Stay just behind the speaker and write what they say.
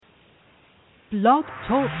Blog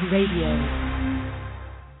Talk Radio.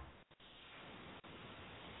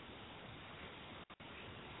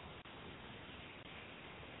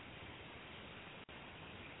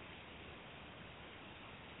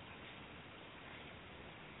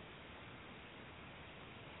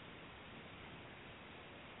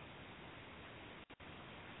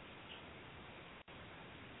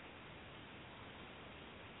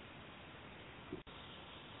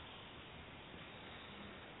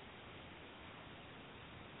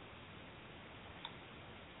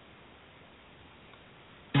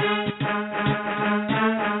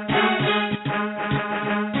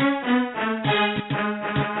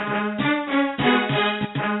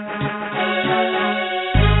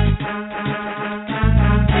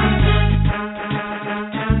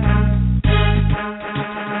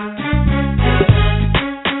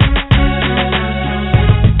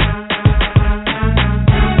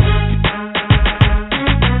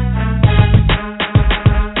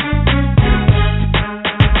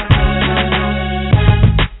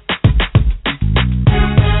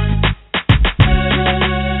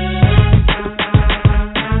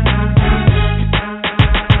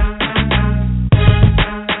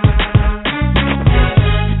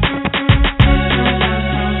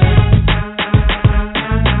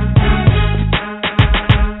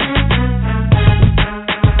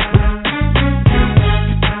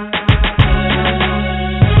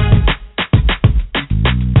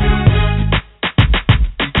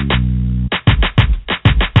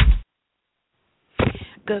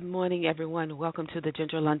 Good morning, everyone. Welcome to the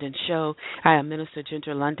Ginger London Show. I am Minister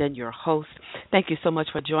Ginger London, your host. Thank you so much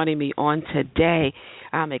for joining me on today.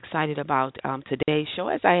 I'm excited about today's show,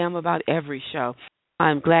 as I am about every show.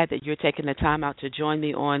 I'm glad that you're taking the time out to join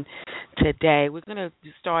me on today. We're going to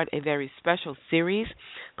start a very special series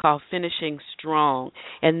called Finishing Strong.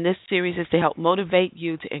 And this series is to help motivate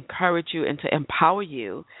you, to encourage you, and to empower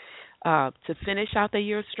you to finish out the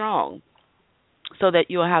year strong so that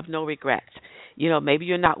you'll have no regrets. You know, maybe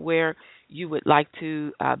you're not where you would like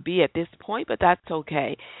to be at this point, but that's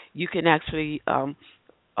okay. You can actually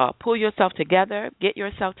pull yourself together, get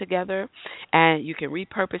yourself together, and you can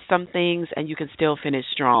repurpose some things, and you can still finish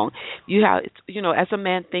strong. As a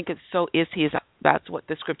man thinketh, so is he. That's what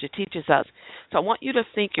the scripture teaches us. So I want you to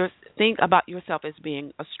think about yourself as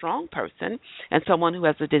being a strong person and someone who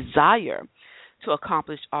has a desire to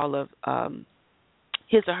accomplish all of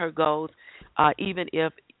his or her goals, even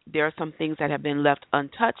if there are some things that have been left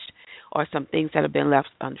untouched or some things that have been left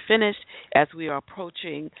unfinished as we are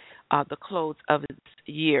approaching the close of this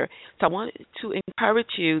year. So I want to encourage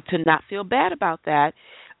you to not feel bad about that.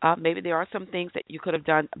 Maybe there are some things that you could have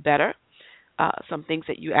done better, some things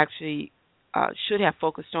that you actually should have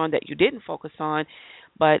focused on that you didn't focus on.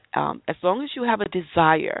 But as long as you have a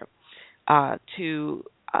desire to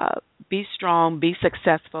be strong, be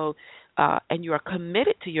successful, and you are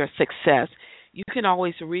committed to your success, you can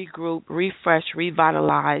always regroup, refresh,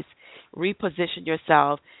 revitalize, reposition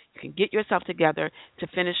yourself. You can get yourself together to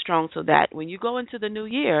finish strong so that when you go into the new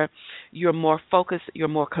year, you're more focused, you're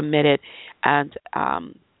more committed, and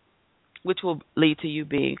which will lead to you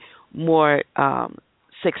being more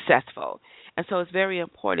successful. And so it's very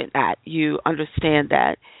important that you understand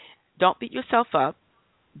that. Don't beat yourself up,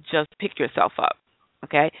 just pick yourself up.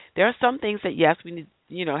 Okay? There are some things that, yes, we need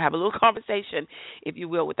have a little conversation, if you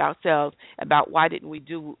will, with ourselves about why didn't we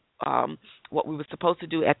do what we were supposed to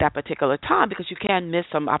do at that particular time, because you can miss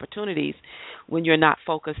some opportunities when you're not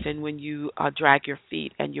focused and when you drag your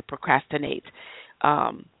feet and you procrastinate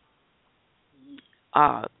a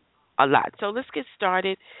lot. So let's get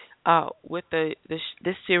started with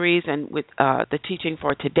this series and with the teaching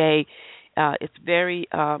for today. It's very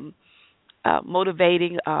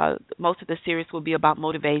motivating. Most of the series will be about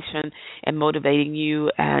motivation and motivating you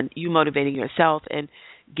and you motivating yourself and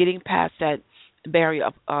getting past that barrier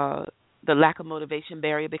of the lack of motivation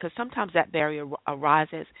barrier, because sometimes that barrier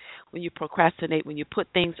arises when you procrastinate, when you put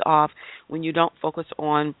things off, when you don't focus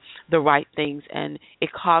on the right things, and it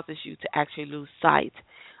causes you to actually lose sight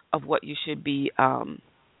of what you should be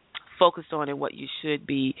focused on and what you should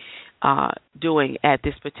be doing at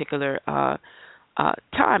this particular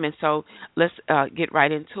time. And so let's get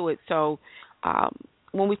right into it. So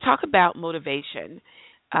when we talk about motivation,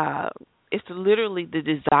 it's literally the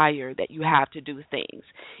desire that you have to do things.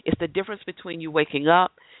 It's the difference between you waking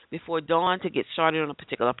up before dawn to get started on a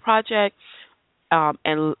particular project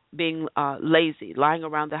and being lazy, lying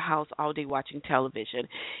around the house all day watching television.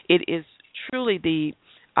 It is truly the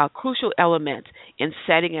crucial element in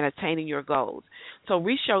setting and attaining your goals. So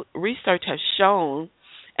research has shown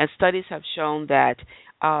and studies have shown that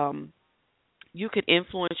you can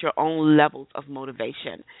influence your own levels of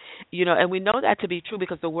motivation. And we know that to be true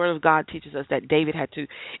because the Word of God teaches us that David had to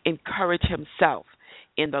encourage himself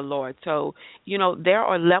in the Lord. So, there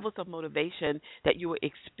are levels of motivation that you will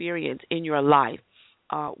experience in your life.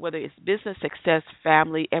 Whether it's business success,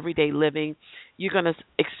 family, everyday living, you're going to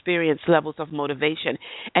experience levels of motivation.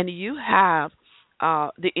 And you have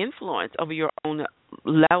the influence over your own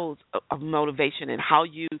levels of motivation and how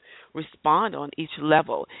you respond on each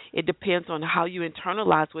level. It depends on how you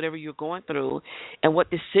internalize whatever you're going through and what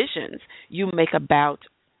decisions you make about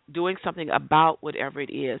doing something about whatever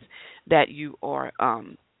it is that you are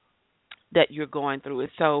that you're going through.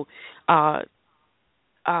 And so,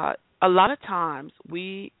 a lot of times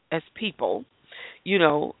we as people,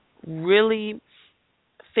 really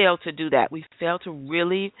fail to do that. We fail to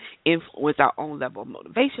really influence our own level of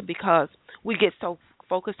motivation because we get so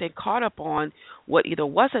focused and caught up on what either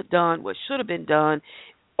wasn't done, what should have been done,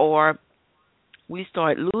 or we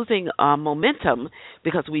start losing momentum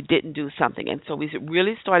because we didn't do something. And so we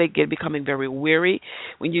really started becoming very weary.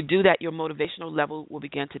 When you do that, your motivational level will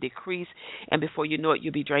begin to decrease, and before you know it,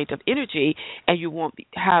 you'll be drained of energy, and you won't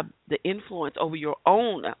have the influence over your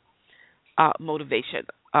own motivation,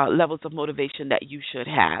 levels of motivation that you should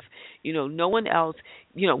have. No one else,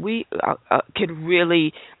 we can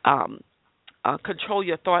really control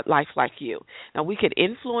your thought life like you. Now, we can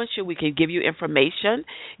influence you. We can give you information,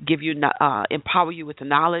 empower you with the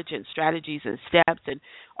knowledge and strategies and steps and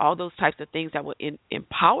all those types of things that will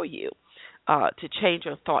empower you to change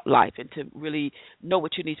your thought life and to really know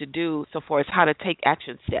what you need to do so far as how to take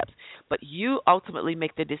action steps. But you ultimately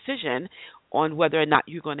make the decision on whether or not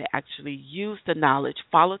you're going to actually use the knowledge,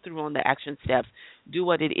 follow through on the action steps, do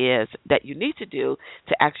what it is that you need to do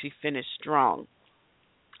to actually finish strong.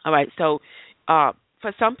 All right, so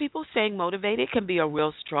for some people, staying motivated can be a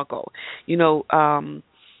real struggle.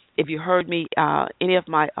 If you heard me, any of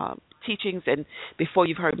my teachings, and before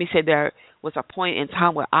you've heard me say there was a point in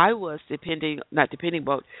time where I was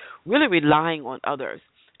but really relying on others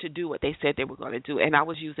to do what they said they were going to do. And I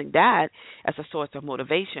was using that as a source of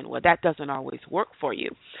motivation. Well, that doesn't always work for you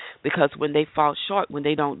because when they fall short, when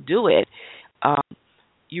they don't do it,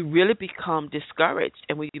 you really become discouraged.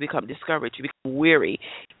 And when you become discouraged, you become weary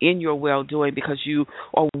in your well-doing because you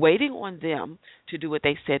are waiting on them to do what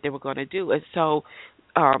they said they were going to do. And so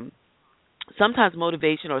sometimes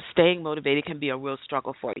motivation or staying motivated can be a real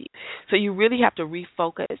struggle for you. So you really have to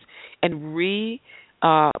refocus and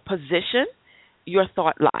reposition your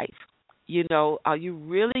thought life. You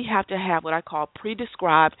really have to have what I call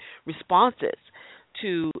pre-described responses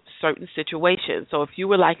to certain situations. So if you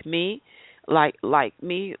were like me, like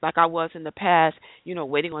I was in the past,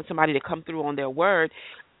 waiting on somebody to come through on their word,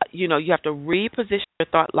 you have to reposition your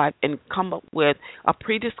thought life and come up with a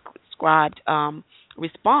pre-described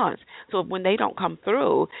response. So when they don't come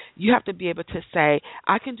through, you have to be able to say,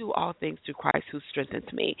 I can do all things through Christ who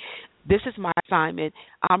strengthens me. This is my assignment.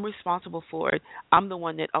 I'm responsible for it. I'm the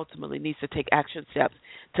one that ultimately needs to take action steps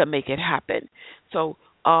to make it happen. So,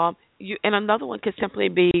 and another one could simply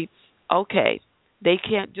be, okay, they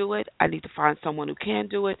can't do it. I need to find someone who can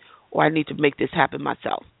do it, or I need to make this happen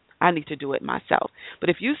myself. I need to do it myself. But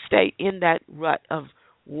if you stay in that rut of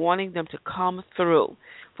wanting them to come through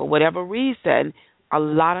for whatever reason, a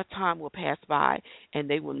lot of time will pass by and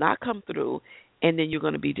they will not come through, and then you're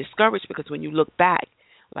going to be discouraged because when you look back,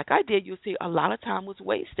 like I did, you'll see a lot of time was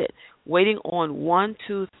wasted waiting on 1,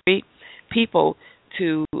 2, 3 people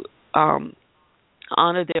to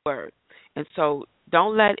honor their word. And so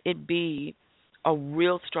don't let it be a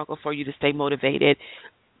real struggle for you to stay motivated.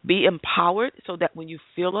 Be empowered so that when you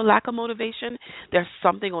feel a lack of motivation, there's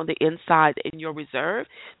something on the inside in your reserve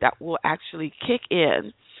that will actually kick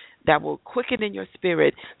in, that will quicken in your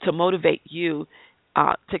spirit to motivate you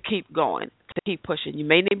to keep going, to keep pushing.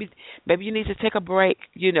 Maybe you need to take a break,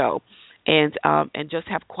 and just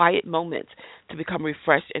have quiet moments to become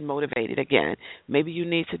refreshed and motivated again. Maybe you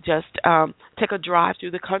need to just take a drive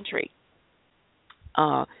through the country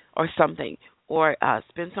or something. Or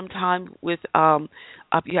spend some time with,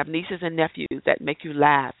 you have nieces and nephews that make you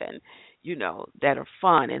laugh and, that are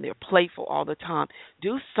fun and they're playful all the time.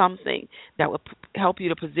 Do something that will help you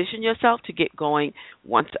to position yourself to get going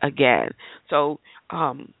once again. So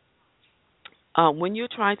when you're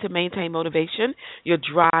trying to maintain motivation, your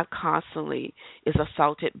drive constantly is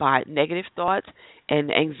assaulted by negative thoughts and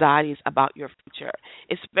anxieties about your future,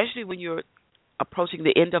 especially when you're approaching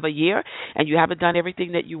the end of a year and you haven't done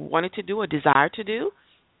everything that you wanted to do or desire to do.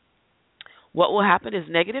 What will happen is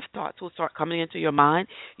negative thoughts will start coming into your mind.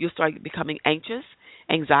 You'll start becoming anxious.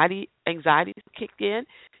 Anxiety kicked in.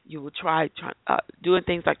 You will doing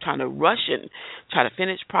things like trying to rush and try to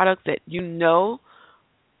finish products that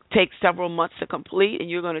take several months to complete, and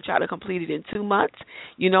you're going to try to complete it in 2 months,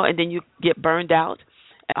 and then you get burned out.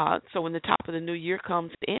 So when the top of the new year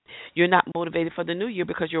comes in, you're not motivated for the new year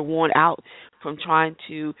because you're worn out from trying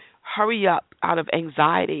to hurry up out of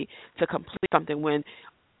anxiety to complete something when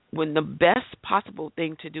the best possible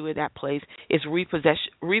thing to do in that place is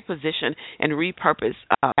reposition and repurpose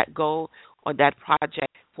that goal or that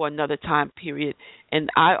project for another time period. And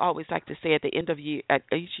I always like to say at the end of at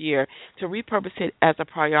each year, to repurpose it as a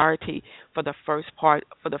priority for the first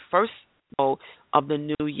goal of the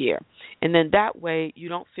new year. And then that way you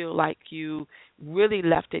don't feel like you really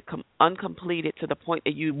left it uncompleted to the point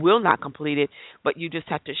that you will not complete it, but you just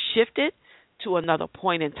have to shift it to another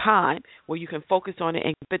point in time where you can focus on it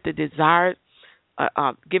and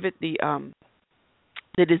give it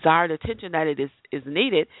the desired attention that it is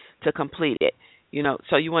needed to complete it.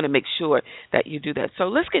 So you want to make sure that you do that. So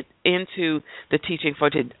let's get into the teaching for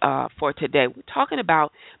today. We're talking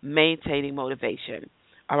about maintaining motivation.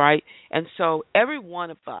 All right, and so every one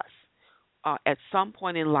of us at some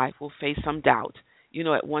point in life will face some doubt,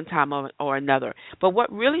 at one time or another. But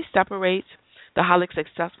what really separates the highly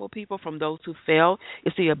successful people from those who fail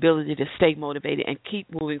is the ability to stay motivated and keep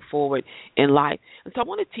moving forward in life. And so I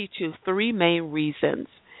want to teach you 3 main reasons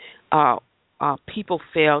people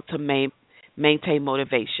fail to maintain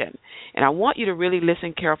motivation. And I want you to really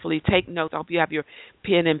listen carefully, take notes. I hope you have your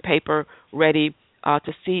pen and paper ready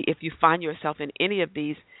to see if you find yourself in any of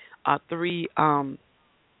these 3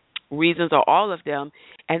 reasons or all of them,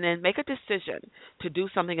 and then make a decision to do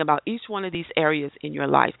something about each one of these areas in your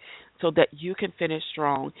life so that you can finish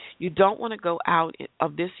strong. You don't want to go out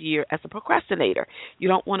of this year as a procrastinator. You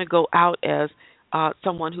don't want to go out as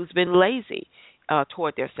someone who's been lazy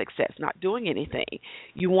toward their success, not doing anything.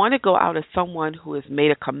 You want to go out as someone who has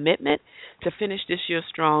made a commitment to finish this year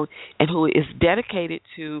strong and who is dedicated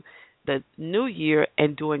to the new year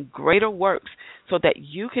and doing greater works so that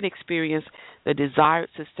you can experience the desired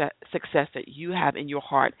success that you have in your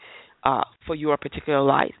heart for your particular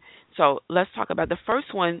life. So let's talk about the first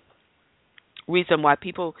reason why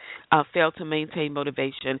people fail to maintain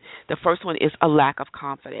motivation. The first one is a lack of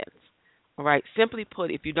confidence. All right. Simply put,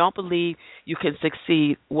 if you don't believe you can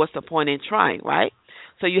succeed, what's the point in trying, right?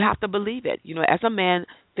 So you have to believe it. As a man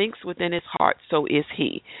thinks within his heart, so is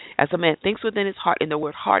he. As a man thinks within his heart, and the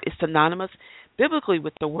word heart is synonymous biblically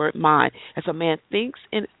with the word mind. As a man thinks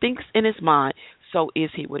in his mind, so is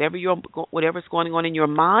he. Whatever's going on in your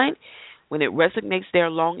mind, when it resonates there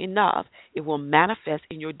long enough, it will manifest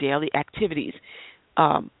in your daily activities.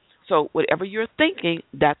 So whatever you're thinking,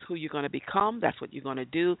 that's who you're going to become. That's what you're going to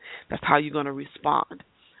do. That's how you're going to respond.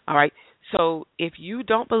 All right. So if you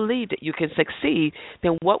don't believe that you can succeed,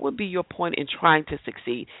 then what would be your point in trying to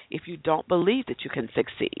succeed if you don't believe that you can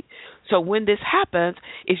succeed? So when this happens,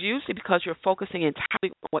 it's usually because you're focusing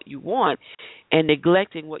entirely on what you want and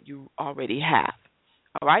neglecting what you already have.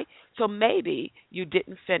 All right. So maybe you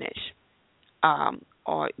didn't finish,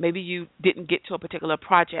 or maybe you didn't get to a particular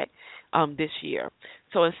project this year.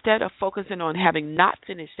 So instead of focusing on having not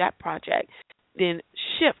finished that project, then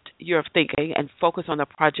shift your thinking and focus on the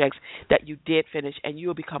projects that you did finish, and you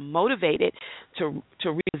will become motivated to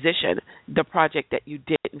reposition the project that you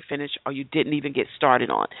didn't finish or you didn't even get started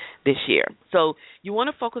on this year. So you want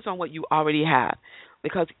to focus on what you already have,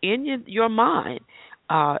 because in your mind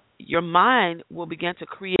will begin to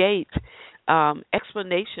create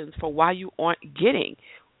explanations for why you aren't getting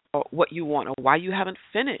what you want or why you haven't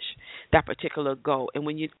finished that particular goal. And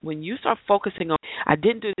when you start focusing on, I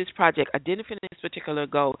didn't do this project, I didn't finish this particular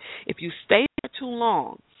goal, if you stay there too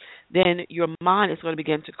long, then your mind is going to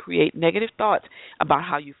begin to create negative thoughts about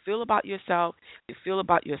how you feel about yourself, you feel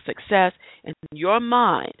about your success, and your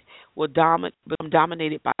mind will become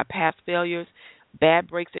dominated by past failures, bad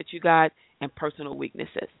breaks that you got, and personal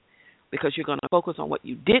weaknesses, because you're going to focus on what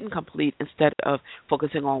you didn't complete instead of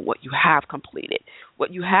focusing on what you have completed.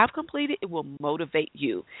 What you have completed, it will motivate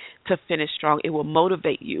you to finish strong. It will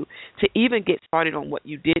motivate you to even get started on what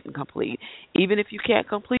you didn't complete. Even if you can't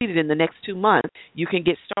complete it in the next 2 months, you can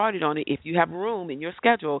get started on it if you have room in your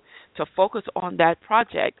schedule to focus on that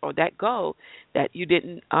project or that goal that you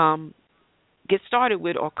didn't get started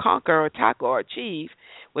with or conquer or tackle or achieve,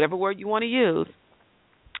 whatever word you want to use.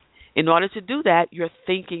 In order to do that, your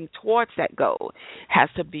thinking towards that goal has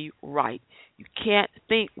to be right. You can't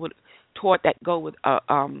think toward that goal with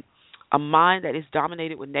a mind that is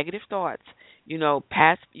dominated with negative thoughts.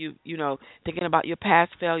 Thinking about your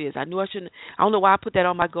past failures. I don't know why I put that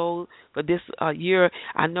on my goal for this year.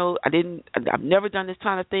 I know I've never done this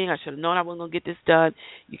kind of thing. I should have known I wasn't going to get this done.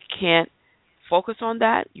 You can't focus on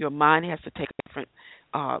that, your mind has to take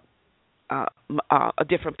uh, a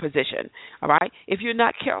different position. All right. If you're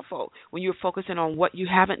not careful, when you're focusing on what you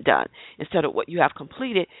haven't done instead of what you have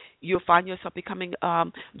completed, you'll find yourself becoming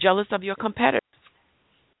jealous of your competitors.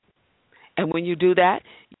 And when you do that,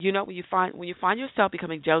 when you find yourself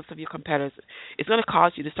becoming jealous of your competitors, it's going to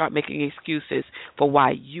cause you to start making excuses for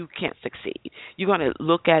why you can't succeed. You're going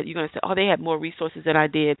to say, "Oh, they have more resources than I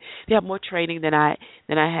did. They have more training than I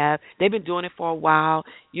have. They've been doing it for a while.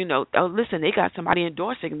 Oh, listen, they got somebody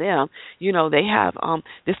endorsing them. They have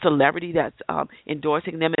this celebrity that's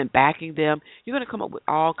endorsing them and backing them." You're going to come up with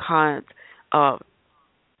all kinds of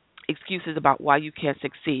excuses about why you can't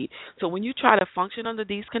succeed. So when you try to function under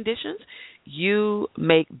these conditions, you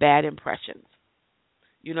make bad impressions.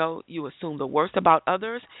 You assume the worst about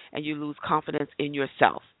others and you lose confidence in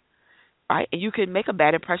yourself, right? And you can make a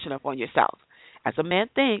bad impression upon yourself. As a man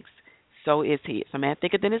thinks, so is he. As a man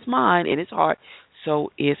thinketh in his mind, in his heart,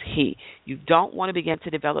 so is he. You don't want to begin to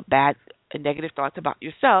develop bad and negative thoughts about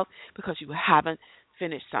yourself because you haven't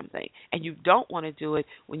finished something. And you don't want to do it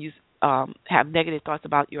when you have negative thoughts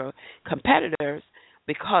about your competitors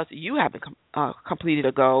because you haven't completed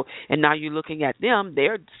a goal, and now you're looking at them.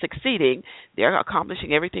 They're succeeding. They're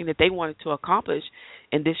accomplishing everything that they wanted to accomplish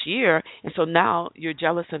in this year, and so now you're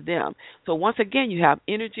jealous of them. So once again, you have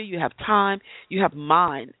energy, you have time, you have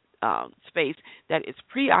mind space that is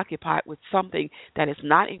preoccupied with something that is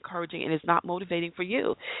not encouraging and is not motivating for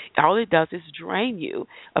you. All it does is drain you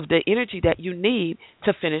of the energy that you need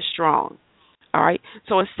to finish strong. All right.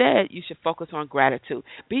 So instead, you should focus on gratitude.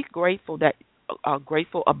 Be grateful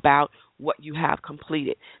grateful about what you have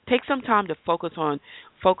completed. Take some time to focus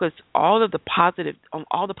all the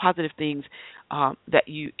positive things that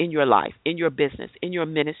you in your life, in your business, in your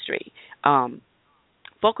ministry.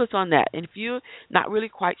 Focus on that. And if you're not really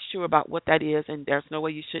quite sure about what that is, and there's no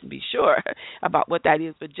way you shouldn't be sure about what that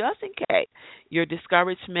is, but just in case your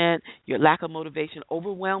discouragement, your lack of motivation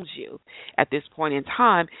overwhelms you at this point in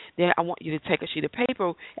time, then I want you to take a sheet of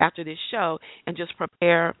paper after this show and just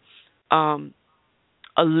prepare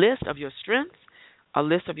a list of your strengths, a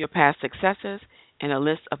list of your past successes, and a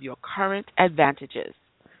list of your current advantages.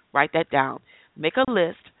 Write that down. Make a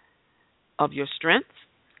list of your strengths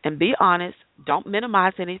and be honest. Don't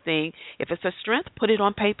minimize anything. If it's a strength, put it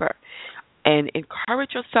on paper and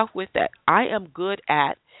encourage yourself with that. I am good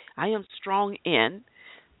at, I am strong in,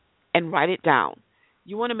 and write it down.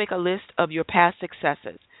 You want to make a list of your past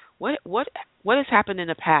successes. What has happened in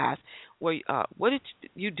the past? What did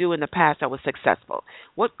you do in the past that was successful?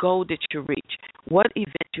 What goal did you reach? What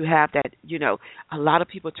event you have that a lot of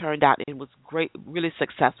people turned out and was great, really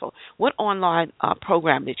successful? What online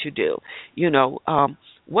program did you do?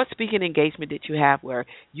 What speaking engagement did you have where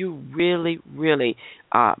you really, really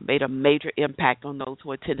made a major impact on those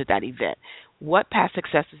who attended that event? What past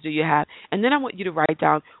successes do you have? And then I want you to write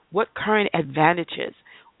down what current advantages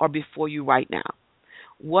are before you right now.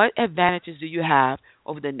 What advantages do you have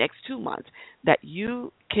over the next 2 months that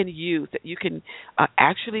you can use, that you can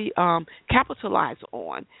actually capitalize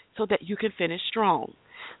on so that you can finish strong?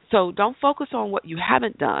 So don't focus on what you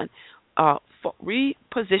haven't done.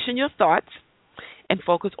 Reposition your thoughts and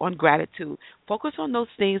focus on gratitude. Focus on those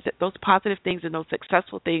things, those positive things and those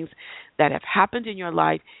successful things that have happened in your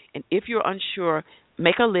life. And if you're unsure,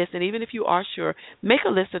 make a list. And even if you are sure, make a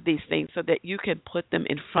list of these things so that you can put them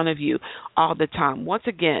in front of you all the time. Once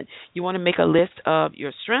again, you want to make a list of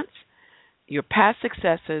your strengths, your past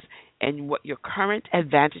successes, and what your current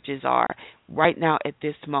advantages are right now at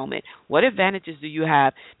this moment. What advantages do you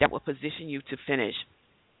have that will position you to finish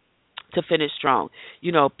strong?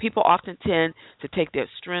 People often tend to take their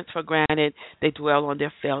strengths for granted. They dwell on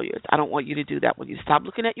their failures. I don't want you to do that. When you stop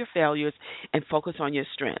looking at your failures and focus on your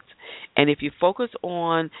strengths. And if you focus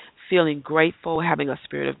on feeling grateful, having a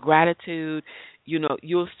spirit of gratitude,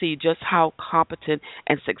 you'll see just how competent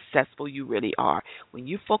and successful you really are. When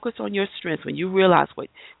you focus on your strengths, when you realize what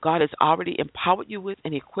God has already empowered you with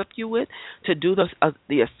and equipped you with to do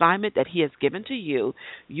the assignment that He has given to you,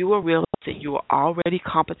 you will realize that you are already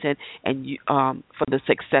competent and for the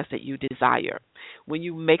success that you desire. When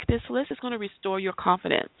you make this list, it's going to restore your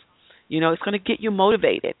confidence. It's going to get you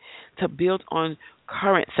motivated to build on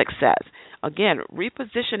current success. Again,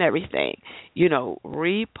 reposition everything.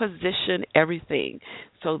 Reposition everything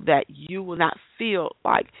so that you will not feel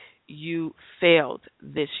like you failed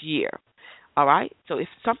this year. All right? So if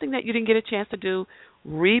something that you didn't get a chance to do,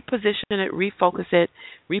 reposition it, refocus it,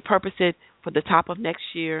 repurpose it for the top of next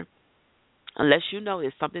year. Unless you know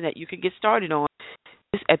it's something that you can get started on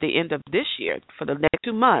at the end of this year for the next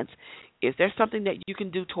 2 months. Is there something that you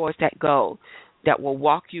can do towards that goal that will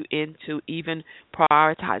walk you into even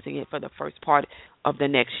prioritizing it for the first part of the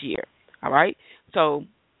next year. All right? So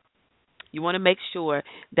you want to make sure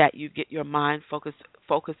that you get your mind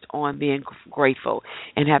focused on being grateful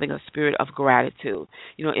and having a spirit of gratitude.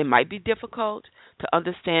 It might be difficult to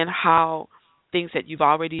understand how things that you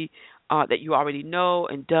already know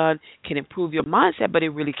and done can improve your mindset, but it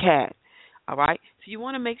really can. All right? So you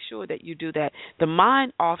want to make sure that you do that. The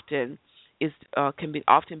mind often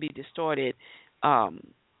often be distorted,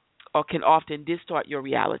 or can often distort your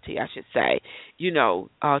reality, I should say,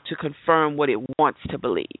 to confirm what it wants to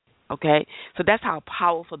believe. Okay? So that's how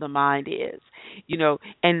powerful the mind is.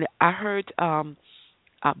 And I heard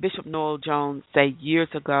Bishop Noel Jones say years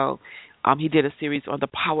ago, he did a series on the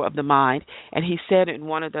power of the mind, and he said in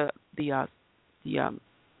one of the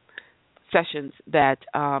sessions that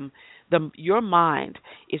your mind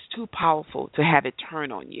is too powerful to have it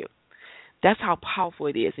turn on you. That's how powerful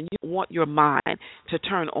it is. And you want your mind to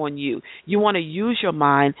turn on you. You want to use your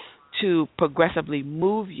mind to progressively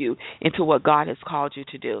move you into what God has called you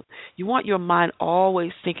to do. You want your mind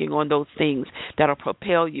always thinking on those things that will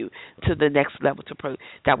propel you to the next level,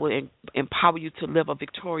 that will empower you to live a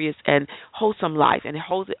victorious and wholesome life and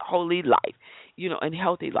holy life, and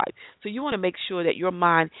healthy life. So you want to make sure that your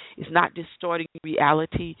mind is not distorting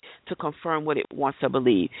reality to confirm what it wants to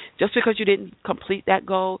believe. Just because you didn't complete that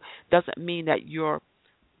goal doesn't mean that your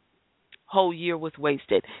whole year was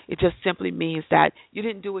wasted. It just simply means that you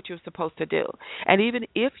didn't do what you're supposed to do. And even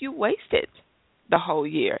if you wasted the whole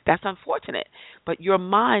year, that's unfortunate. But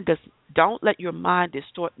don't let your mind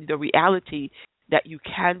distort the reality that you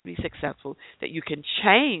can be successful, that you can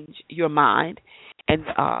change your mind and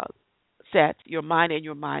your mind and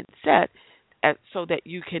your mindset, so that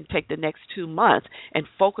you can take the next 2 months and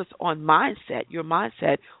focus on your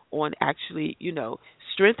mindset on actually,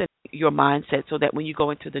 strengthening your mindset so that when you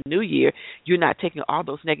go into the new year, you're not taking all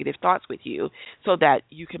those negative thoughts with you, so that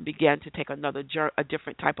you can begin to take a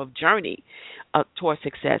different type of journey towards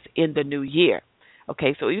success in the new year.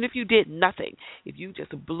 Okay, so even if you did nothing, if you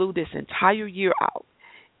just blew this entire year out,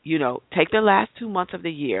 take the last 2 months of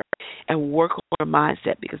the year and work on your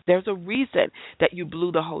mindset, because there's a reason that you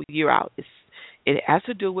blew the whole year out. It has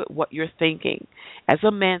to do with what you're thinking. As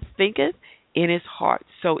a man thinketh in his heart,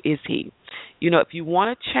 so is he. If you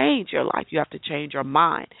want to change your life, you have to change your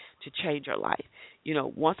mind to change your life.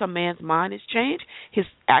 Once a man's mind is changed, his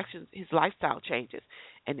actions, his lifestyle changes.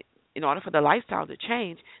 And in order for the lifestyle to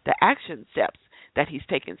change, the action steps that he's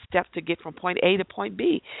taken, steps to get from point A to point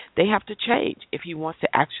B, they have to change if he wants to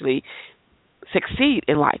actually succeed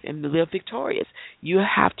in life and live victorious. You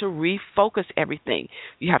have to refocus everything.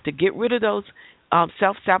 You have to get rid of those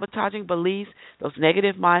self-sabotaging beliefs, those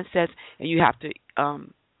negative mindsets, and you have to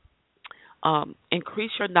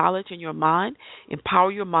increase your knowledge in your mind,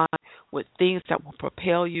 empower your mind with things that will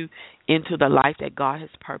propel you into the life that God has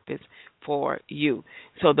purposed for you.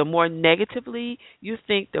 So the more negatively you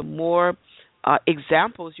think, the more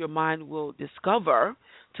examples your mind will discover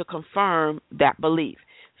to confirm that belief.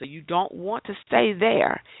 So you don't want to stay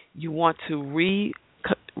there. You want to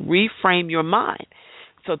reframe your mind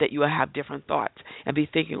so that you will have different thoughts and be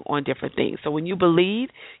thinking on different things. So when you believe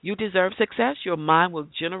you deserve success, your mind will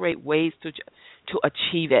generate ways to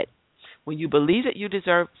achieve it. When you believe that you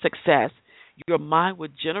deserve success, your mind will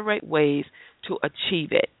generate ways to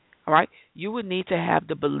achieve it. All right? You will need to have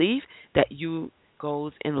the belief that you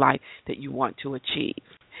goals in life that you want to achieve.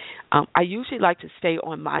 I usually like to stay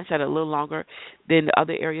on mindset a little longer than the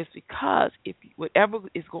other areas, because if whatever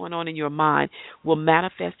is going on in your mind will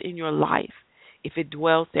manifest in your life if it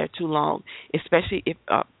dwells there too long, especially if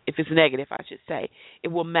it's negative, I should say. It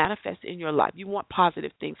will manifest in your life. You want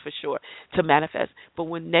positive things for sure to manifest, but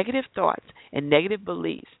when negative thoughts and negative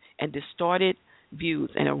beliefs and distorted views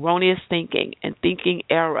and erroneous thinking and thinking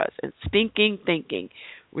errors and stinking thinking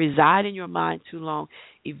reside in your mind too long,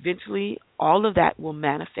 eventually all of that will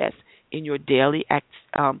manifest in your daily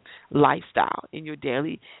lifestyle, in your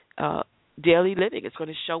daily living. It's going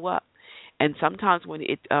to show up. And sometimes when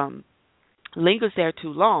it lingers there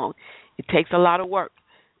too long, it takes a lot of work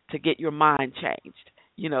to get your mind changed.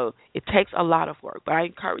 It takes a lot of work. But I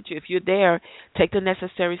encourage you, if you're there, take the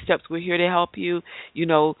necessary steps. We're here to help you.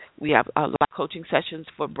 We have a lot of coaching sessions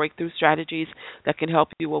for breakthrough strategies that can help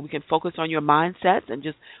you, where we can focus on your mindsets and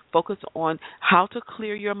just focus on how to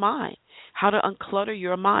clear your mind, how to unclutter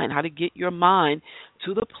your mind, how to get your mind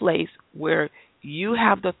to the place where you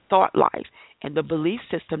have the thought life and the belief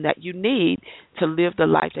system that you need to live the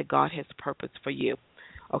life that God has purposed for you.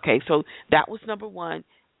 Okay, so that was number one.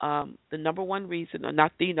 The number one reason, or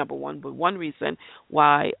not the number one, but one reason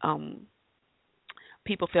why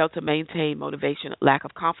people fail to maintain motivation, lack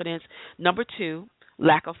of confidence. Number two,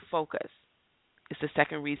 lack of focus. It's the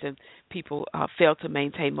second reason people fail to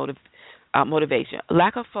maintain motivation.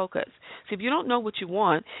 Lack of focus. So if you don't know what you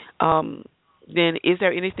want, then is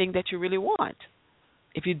there anything that you really want?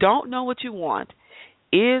 If you don't know what you want,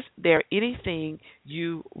 is there anything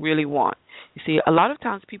you really want? You see, a lot of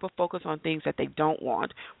times people focus on things that they don't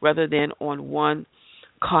want rather than on one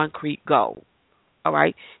concrete goal. All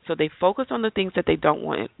right? So they focus on the things that they don't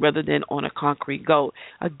want rather than on a concrete goal.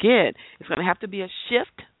 Again, it's going to have to be a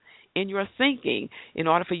shift in your thinking in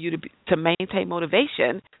order for you to maintain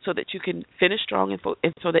motivation so that you can finish strong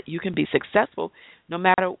and so that you can be successful no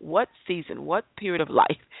matter what season, what period of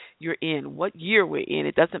life you're in, what year we're in.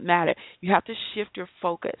 It doesn't matter. You have to shift your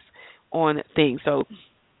focus on things. So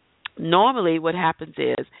normally what happens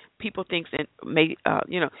is people think,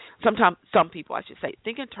 sometimes some people, I should say,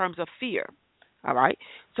 think in terms of fear. All right.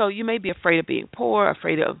 So you may be afraid of being poor,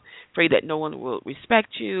 afraid that no one will respect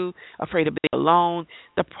you, afraid of being alone.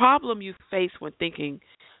 The problem you face when thinking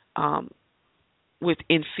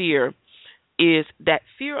within fear is that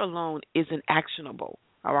fear alone isn't actionable.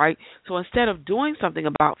 All right. So instead of doing something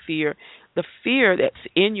about fear, the fear that's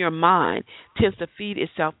in your mind tends to feed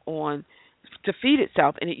itself,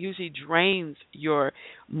 and it usually drains your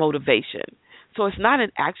motivation. So it's not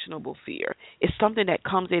an actionable fear. It's something that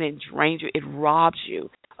comes in and drains you. It robs you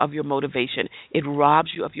of your motivation. It robs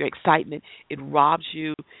you of your excitement. It robs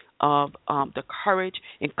you of the courage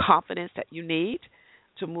and confidence that you need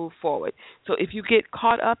to move forward. So if you get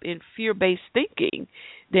caught up in fear-based thinking,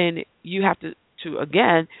 then you have to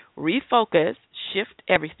again, refocus, shift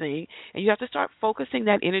everything, and you have to start focusing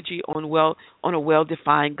that energy on a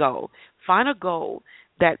well-defined goal. Find a goal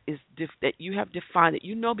that you have defined, that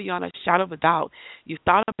you know beyond a shadow of a doubt. You've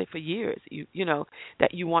thought of it for years, you know,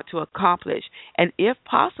 that you want to accomplish. And if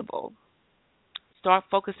possible, start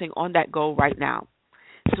focusing on that goal right now.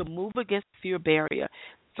 So move against the fear barrier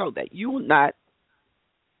so that you will not,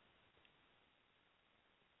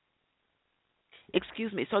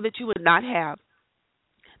 so that you would not have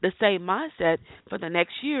the same mindset for the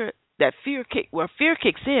next year that fear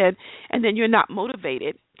kicks in, and then you're not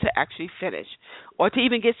motivated to actually finish or to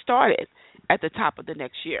even get started at the top of the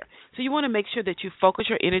next year. So you want to make sure that you focus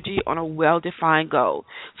your energy on a well-defined goal.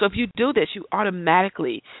 So if you do this, you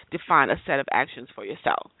automatically define a set of actions for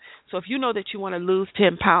yourself. So if you know that you want to lose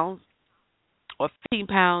 10 pounds or 15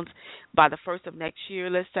 pounds by the first of next year,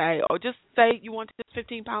 let's say, or just say you want to lose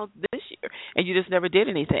 15 pounds this year and you just never did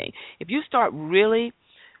anything. If you start really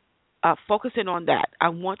focusing on that, I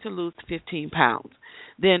want to lose 15 pounds,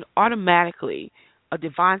 then automatically a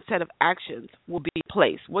divine set of actions will be in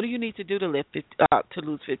place. What do you need to do to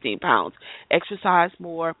lose 15 pounds? Exercise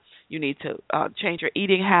more. You need to change your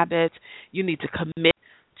eating habits. You need to commit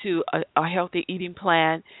to a healthy eating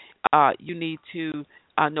plan. You need to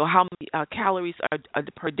know how many calories are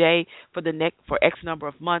per day for X number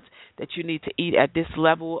of months that you need to eat at this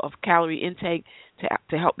level of calorie intake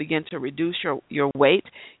to help begin to reduce your weight.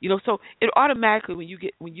 You know, so it automatically,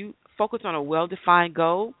 when you focus on a well-defined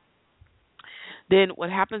goal, then what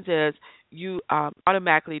happens is you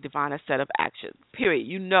automatically define a set of actions. Period.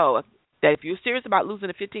 You know that if you're serious about losing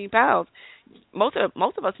the 15 pounds, most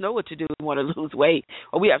of us know what to do when we want to lose weight,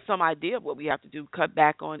 or we have some idea of what we have to do: cut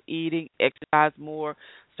back on eating, exercise more,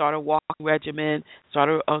 start a walking regimen, start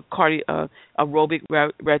a aerobic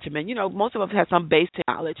regimen. You know, most of us have some basic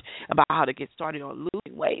knowledge about how to get started on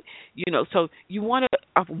losing weight. You know, so you want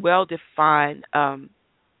a well-defined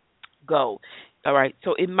goal. All right,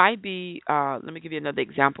 so it might be, let me give you another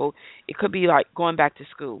example. It could be like going back to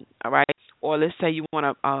school, all right? Or let's say you want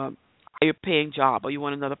a higher paying job, or you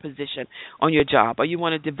want another position on your job, or you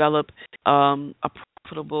want to develop a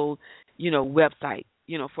profitable, website,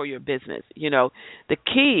 for your business. The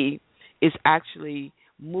key is actually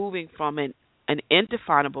moving from an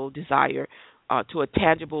indefinable desire to a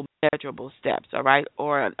tangible, measurable steps, all right,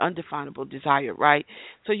 or an undefinable desire, right?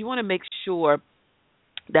 So you want to make sure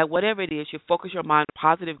that whatever it is, you focus your mind on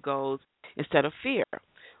positive goals instead of fear.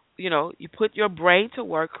 You put your brain to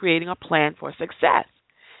work creating a plan for success.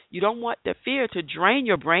 You don't want the fear to drain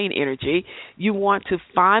your brain energy. You want to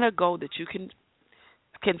find a goal that you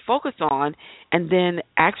can focus on, and then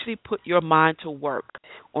actually put your mind to work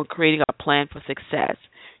on creating a plan for success.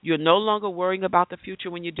 You're no longer worrying about the future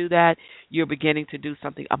when you do that. You're beginning to do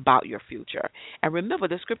something about your future. And remember,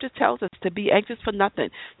 the scripture tells us to be anxious for nothing,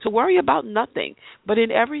 to worry about nothing, but in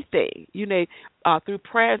everything, through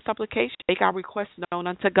prayer and supplication, make our requests known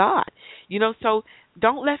unto God. So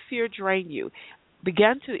don't let fear drain you.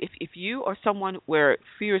 begin to, if you or someone where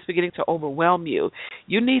fear is beginning to overwhelm you,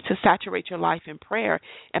 you need to saturate your life in prayer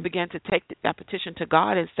and begin to take that petition to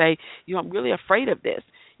God and say, I'm really afraid of this,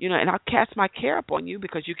 and I'll cast my care upon you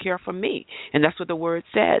because you care for me. And that's what the word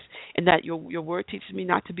says. And that your word teaches me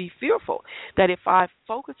not to be fearful, that if I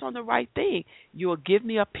focus on the right thing, you will give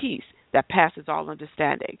me a peace that passes all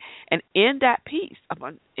understanding. And in that peace,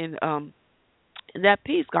 in that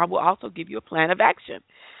peace, God will also give you a plan of action.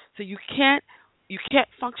 So you can't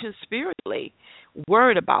function spiritually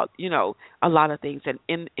worried about a lot of things, and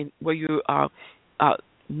in where you are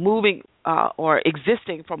moving or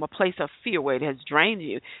existing from a place of fear where it has drained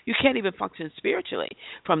you. You can't even function spiritually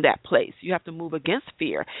from that place. You have to move against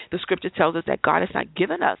fear. The scripture tells us that God has not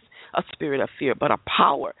given us a spirit of fear, but a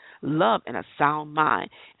power, love, and a sound mind.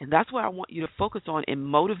 And that's what I want you to focus on in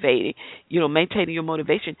motivating, maintaining your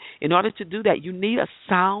motivation. In order to do that, you need a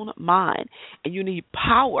sound mind and you need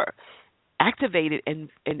power activated and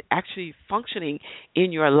actually functioning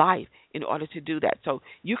in your life in order to do that. So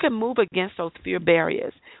you can move against those fear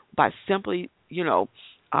barriers by simply,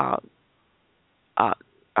 uh,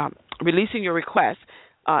 releasing your request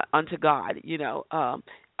unto God,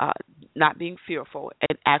 not being fearful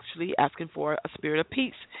and actually asking for a spirit of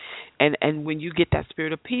peace. And when you get that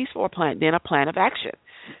spirit of peace or a plan, then a plan of action.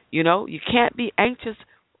 You can't be anxious.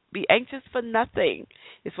 Be anxious for nothing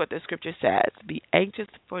is what the scripture says. Be anxious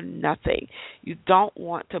for nothing. You don't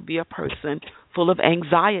want to be a person full of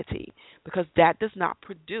anxiety because that does not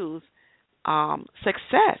produce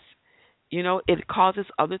success. It causes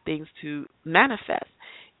other things to manifest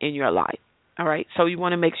in your life. All right? So you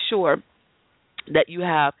want to make sure that you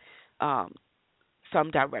have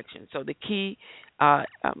some direction. So the key,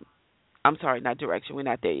 I'm sorry, not direction. We're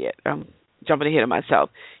not there yet. Jumping ahead of myself.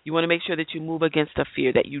 You want to make sure that you move against the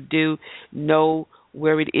fear, that you do know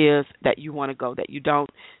where it is that you want to go, that you don't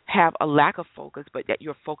have a lack of focus, but that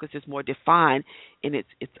your focus is more defined and it's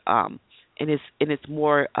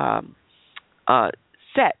more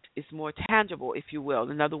set, it's more tangible, if you will.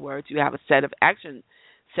 In other words, you have a set of action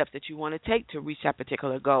steps that you want to take to reach that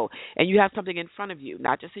particular goal. And you have something in front of you,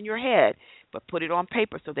 not just in your head, but put it on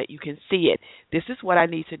paper so that you can see it. This is what I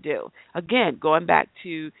need to do. Again, going back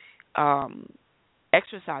to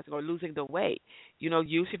exercising or losing the weight.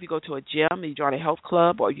 Usually if you go to a gym, you join a health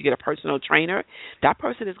club, or you get a personal trainer, that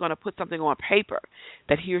person is going to put something on paper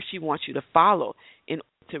that he or she wants you to follow in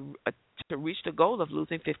to reach the goal of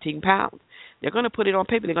losing 15 pounds. They're going to put it on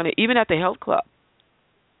paper. They're going to, even at the health club,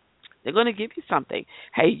 they're going to give you something.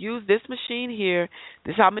 Hey, use this machine here.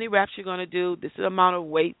 This is how many reps you're going to do. This is the amount of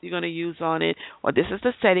weight you're going to use on it, or this is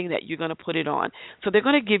the setting that you're going to put it on. So they're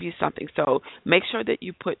going to give you something. So make sure that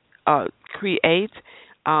you create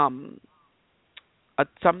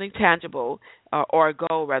something tangible or a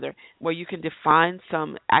goal, rather, where you can define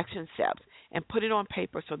some action steps and put it on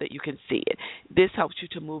paper so that you can see it. This helps you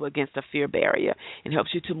to move against the fear barrier and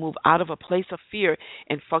helps you to move out of a place of fear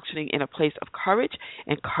and functioning in a place of courage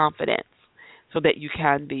and confidence so that you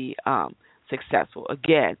can be successful.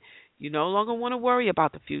 Again, you no longer want to worry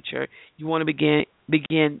about the future. You want to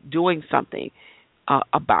begin doing something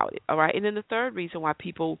about it. All right. And then the third reason why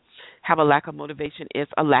people have a lack of motivation is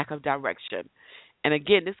a lack of direction. And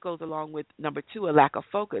again, this goes along with number 2, a lack of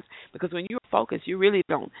focus. Because when you're focused,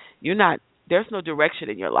 there's no direction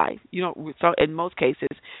in your life. So in most cases,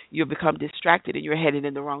 you'll become distracted and you're headed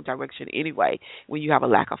in the wrong direction anyway when you have a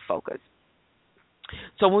lack of focus.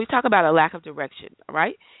 So when we talk about a lack of direction, all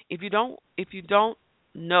right, if you don't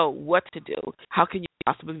know what to do, how can you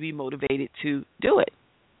possibly be motivated to do it?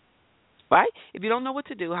 Right? If you don't know what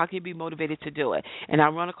to do, how can you be motivated to do it? And I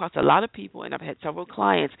run across a lot of people, and I've had several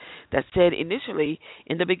clients that said initially,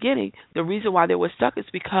 in the beginning, the reason why they were stuck is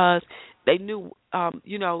because they knew,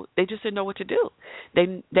 they just didn't know what to do.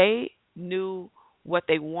 They knew what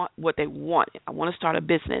they wanted. I want to start a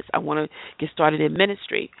business. I want to get started in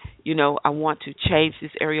ministry. I want to change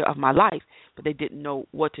this area of my life, but they didn't know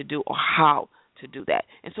what to do or how to do that.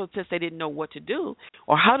 And so since they didn't know what to do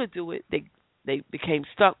or how to do it, they became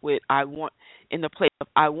stuck with I want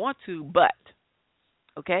to, but.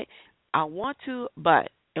 Okay? I want to,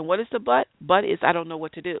 but. And what is the but? But is I don't know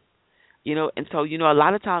what to do. And so, a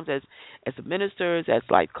lot of times as ministers, as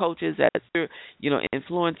life coaches, as,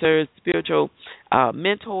 influencers, spiritual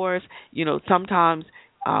mentors, sometimes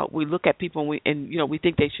we look at people and we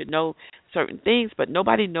think they should know certain things, but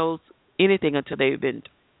nobody knows anything until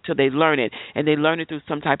they learn it, and they learn it through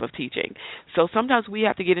some type of teaching. So sometimes we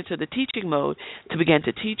have to get into the teaching mode to begin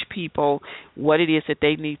to teach people what it is that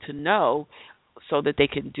they need to know so that they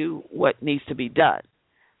can do what needs to be done.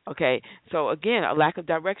 Okay, so again, a lack of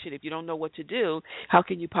direction. If you don't know what to do, how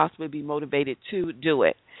can you possibly be motivated to do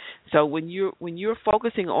it? So when you're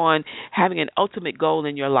focusing on having an ultimate goal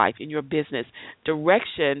in your life, in your business,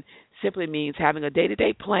 direction simply means having a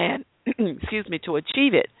day-to-day plan, excuse me, to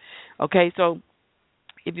achieve it. Okay, so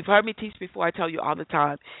if you've heard me teach before, I tell you all the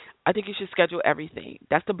time, I think you should schedule everything.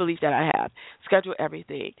 That's the belief that I have. Schedule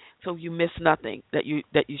everything so you miss nothing that you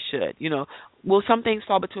should. Will some things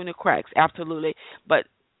fall between the cracks? Absolutely, but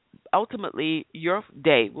ultimately your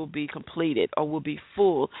day will be completed or will be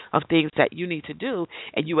full of things that you need to do,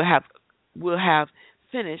 and you will have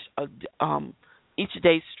finished each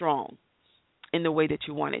day strong in the way that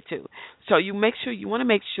you want it to. So you want to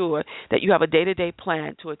make sure that you have a day-to-day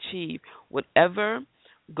plan to achieve whatever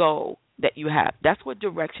goal that you have. That's what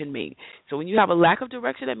direction means. So when you have a lack of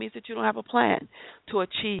direction, that means that you don't have a plan to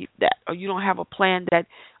achieve that, or you don't have a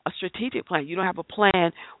strategic plan. You don't have a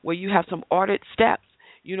plan where you have some ordered steps.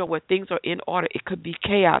 Where things are in order. It could be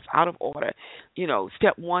chaos, out of order.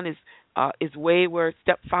 Step one is way where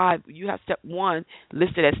step five. You have step one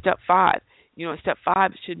listed as step five. Step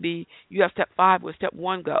five should be, you have step five where step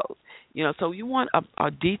one goes. So you want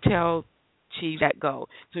a detailed achieve that goal.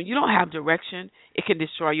 So you don't have direction, it can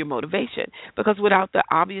destroy your motivation, because without the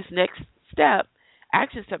obvious next step,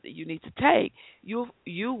 action step that you need to take,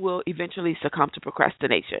 you will eventually succumb to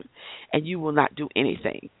procrastination, and you will not do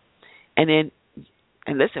anything. And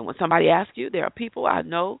listen, when somebody asks you, there are people I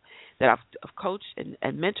know that I've coached and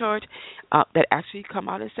mentored that actually come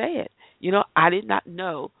out and say it. I did not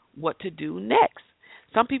know what to do next.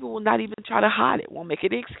 Some people will not even try to hide it, won't make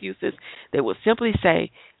any excuses. They will simply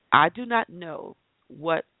say, I do not know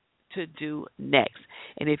what to do next.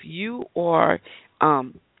 And if you are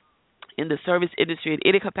in the service industry in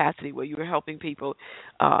any capacity where you're helping people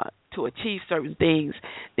to achieve certain things,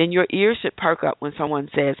 then your ears should perk up when someone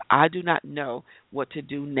says, I do not know what to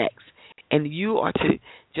do next. And you are to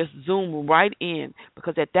just zoom right in,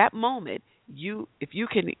 because at that moment, if you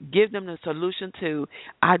can give them the solution to,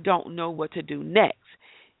 I don't know what to do next,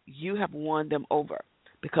 you have won them over,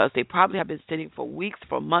 because they probably have been sitting for weeks,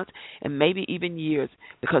 for months, and maybe even years,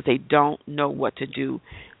 because they don't know what to do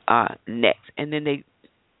next. And then they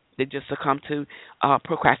just succumb to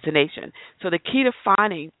procrastination. So the key to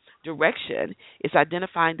finding direction is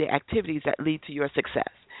identifying the activities that lead to your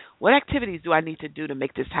success. What activities do I need to do to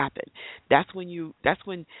make this happen? That's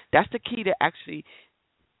the key to actually,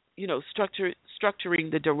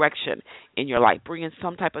 structuring the direction in your life, bringing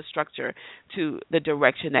some type of structure to the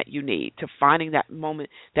direction that you need, to finding that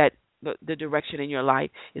moment that the direction in your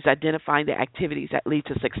life is identifying the activities that lead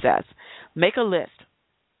to success. Make a list.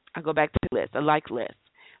 I go back to the list, a like list.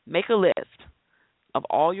 Make a list of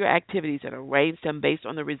all your activities and arrange them based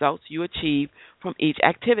on the results you achieve from each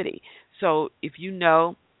activity. So if you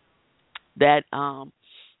know that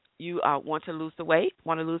you want to lose the weight,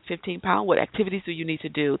 want to lose 15 pounds, what activities do you need to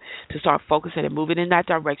do to start focusing and moving in that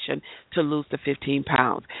direction to lose the 15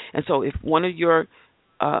 pounds? And so if one of your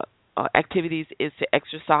activities is to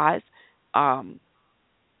exercise,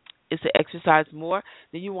 more,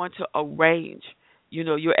 then you want to arrange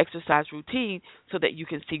your exercise routine so that you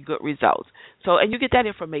can see good results. So, and you get that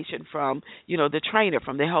information from, the trainer,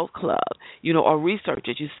 from the health club, or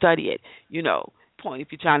researchers. You study it, point if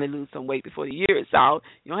you're trying to lose some weight before the year is out.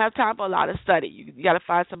 You don't have time for a lot of study. You got to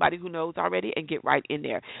find somebody who knows already and get right in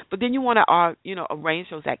there. But then you want to, arrange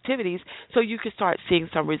those activities so you can start seeing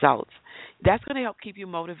some results. That's going to help keep you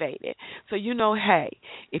motivated. So, hey,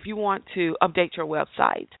 if you want to update your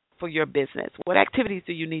website for your business, what activities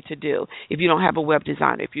do you need to do? If you don't have a web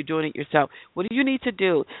designer, if you're doing it yourself, what do you need to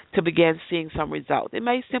do to begin seeing some results? It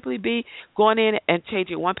may simply be going in and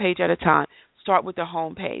changing one page at a time. Start with the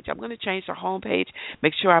home page. I'm going to change the home page.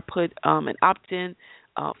 Make sure I put an opt-in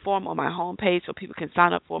form on my home page so people can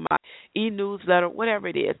sign up for my e-newsletter, whatever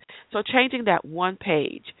it is. So changing that one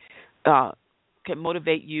page can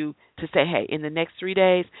motivate you to say, hey, in the next 3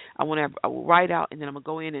 days, I will write out, and then I'm going to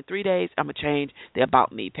go in 3 days, I'm going to change the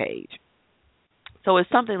About Me page. So it's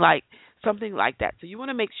something like that. So you want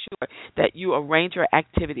to make sure that you arrange your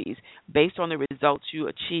activities based on the results you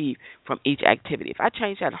achieve from each activity. If I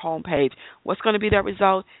change that home page, what's going to be that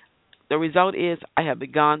result? The result is I have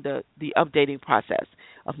begun the updating process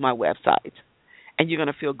of my website, and you're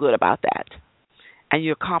going to feel good about that. And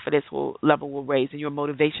your confidence level will raise, and your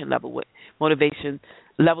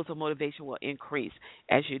levels of motivation will increase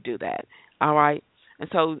as you do that. All right? And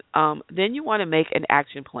so then you want to make an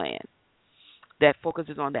action plan that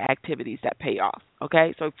focuses on the activities that pay off.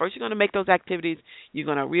 Okay? So first you're going to make those activities, you're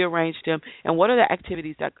going to rearrange them, and what are the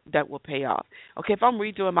activities that will pay off? Okay, if I'm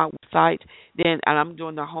redoing my website, and I'm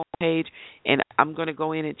doing the home page, and I'm going to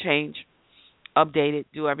go in and change update it,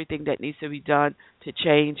 do everything that needs to be done to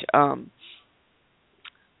change that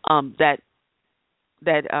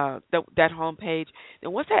that homepage,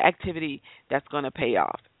 then what's that activity that's going to pay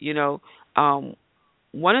off? Um,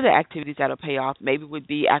 one of the activities that'll pay off maybe would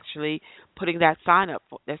be actually putting that sign up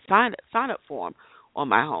form on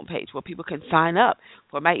my homepage where people can sign up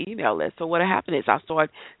for my email list. So what'll happen is I'll start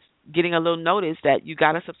getting a little notice that you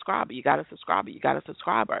got a subscriber, you got a subscriber, you got a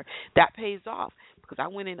subscriber. That pays off because I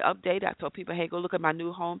went in to update. I told people, hey, go look at my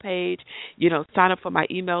new homepage. Sign up for my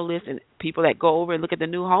email list, and people that go over and look at the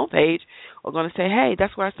new homepage are going to say, hey,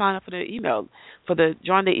 that's where I sign up for the email,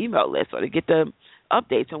 join the email list or to get the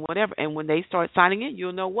updates and whatever. And when they start signing in,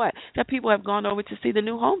 you'll know that people have gone over to see the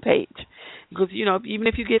new homepage. Because even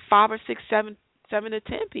if you get 5 or 6, 7 to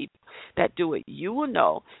 10 people that do it, you will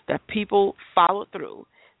know that people followed through.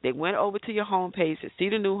 They went over to your homepage to see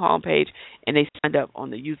the new homepage, and they signed up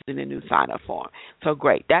on using the new sign-up form. So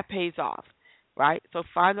great, that pays off, right? So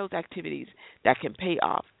find those activities that can pay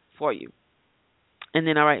off for you, and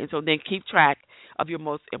then then keep track of your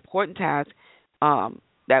most important tasks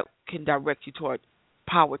that can direct you towards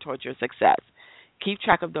your success. Keep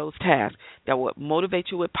track of those tasks that will motivate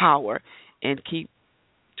you with power and keep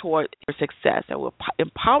toward your success, that will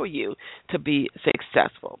empower you to be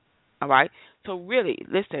successful. All right? So really,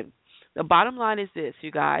 listen, the bottom line is this,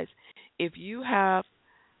 you guys. If you have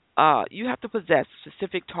to possess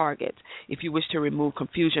specific targets if you wish to remove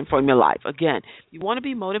confusion from your life. Again, you want to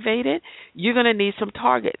be motivated, you're going to need some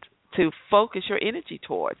targets to focus your energy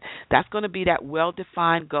towards. That's going to be that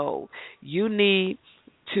well-defined goal. You need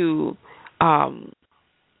to have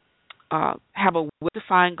a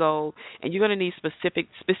well-defined goal, and you're going to need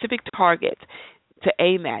specific targets to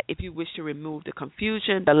aim at if you wish to remove the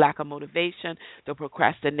confusion, the lack of motivation, the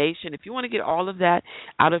procrastination. If you want to get all of that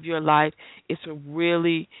out of your life, it's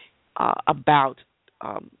really about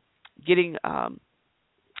getting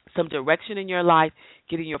some direction in your life,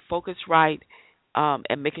 getting your focus right,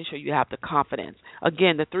 and making sure you have the confidence.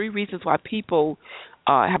 Again, the 3 reasons why people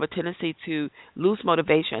have a tendency to lose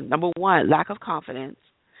motivation. Number 1, lack of confidence.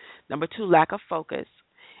 Number 2, lack of focus.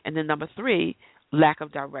 And then number 3, lack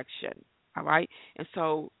of direction. All right? And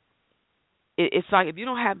so it's like if you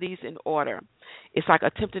don't have these in order, it's like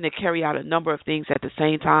attempting to carry out a number of things at the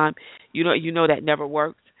same time. You know that never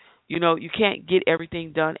works. You can't get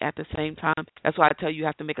everything done at the same time. That's why I tell you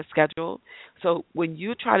have to make a schedule. So when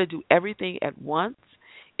you try to do everything at once,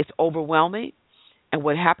 it's overwhelming. And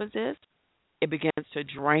what happens is it begins to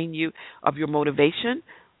drain you of your motivation,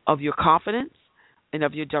 of your confidence, and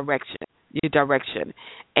of your direction.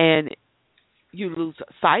 And you lose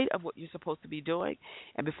sight of what you're supposed to be doing,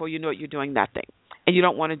 and before you know it, you're doing nothing. And you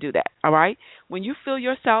don't want to do that, all right? When you feel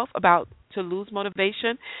yourself about to lose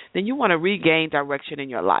motivation, then you want to regain direction in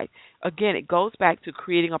your life. Again, it goes back to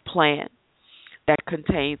creating a plan that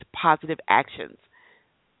contains positive actions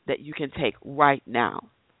that you can take right now,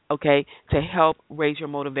 okay, to help raise your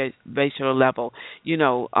motivational level.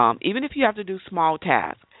 Even if you have to do small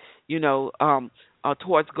tasks,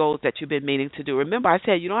 towards goals that you've been meaning to do. Remember, I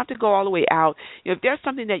said you don't have to go all the way out. If there's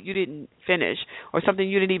something that you didn't finish or something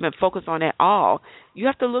you didn't even focus on at all, you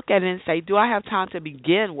have to look at it and say, do I have time to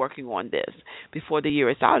begin working on this before the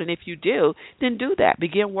year is out? And if you do, then do that.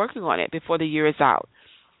 Begin working on it before the year is out.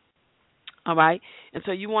 All right? And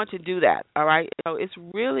so you want to do that, all right? So it's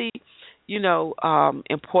really,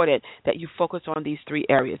 important that you focus on these 3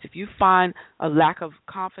 areas. If you find a lack of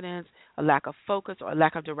confidence, a lack of focus, or a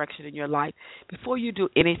lack of direction in your life, before you do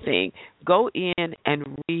anything, go in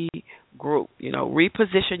and regroup,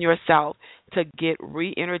 reposition yourself to get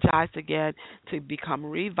re-energized again, to become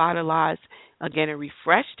revitalized again and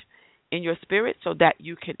refreshed in your spirit so that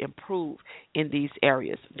you can improve in these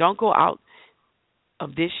areas. Don't go out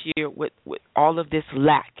of this year with all of this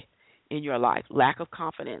lack in your life, lack of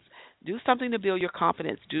confidence. Do something to build your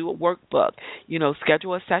confidence. Do a workbook.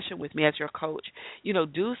 Schedule a session with me as your coach.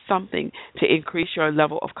 Do something to increase your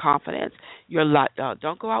level of confidence.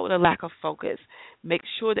 Don't go out with a lack of focus. Make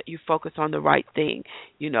sure that you focus on the right thing.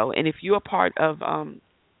 And if you're a part of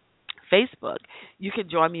Facebook, you can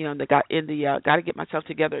join me in the Got to Get Myself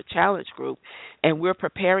Together challenge group, and we're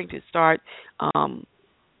preparing to start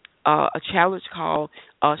a challenge called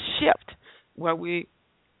Shift, where we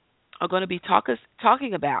are going to be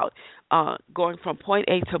talking about going from point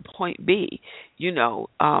A to point B,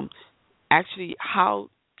 actually how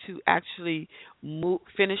to actually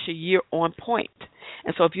finish a year on point.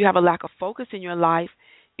 And so if you have a lack of focus in your life,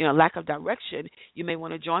 lack of direction, you may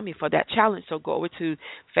want to join me for that challenge. So go over to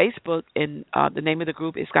Facebook, and the name of the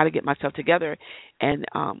group is Got to Get Myself Together, and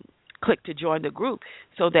click to join the group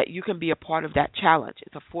so that you can be a part of that challenge.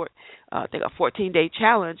 It's a 14-day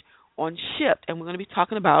challenge on shift, and we're going to be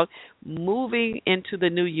talking about moving into the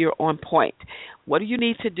new year on point. What do you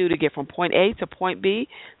need to do to get from point A to point B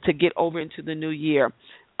to get over into the new year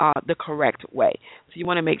the correct way? So you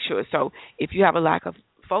want to make sure. So if you have a lack of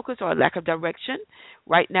focus or a lack of direction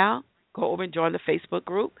right now, go over and join the Facebook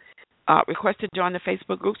group. Request to join the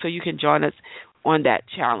Facebook group so you can join us on that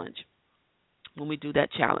challenge when we do that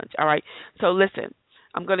challenge. All right. So listen,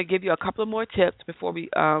 I'm going to give you a couple of more tips before we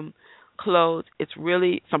close. It's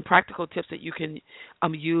really some practical tips that you can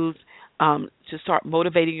use to start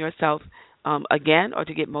motivating yourself again, or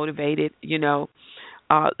to get motivated.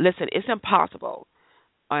 Listen, it's impossible,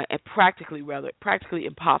 and practically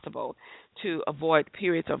impossible to avoid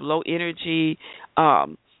periods of low energy,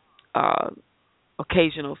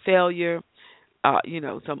 occasional failure,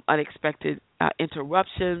 some unexpected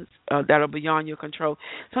interruptions that are beyond your control.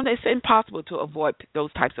 Sometimes it's impossible to avoid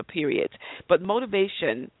those types of periods. But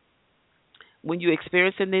motivation, when you're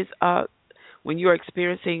experiencing a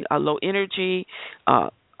low energy,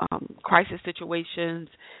 crisis situations,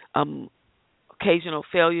 occasional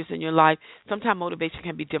failures in your life, sometimes motivation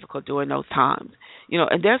can be difficult during those times.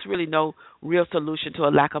 And there's really no real solution to a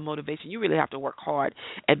lack of motivation. You really have to work hard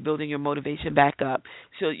at building your motivation back up.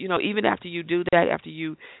 So, even after you do that, after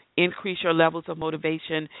you increase your levels of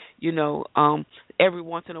motivation, every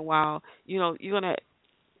once in a while, you're going to,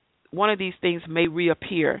 one of these things may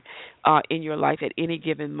reappear in your life at any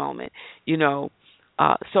given moment,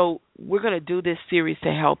 So we're going to do this series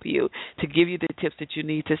to help you, to give you the tips that you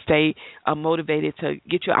need to stay motivated, to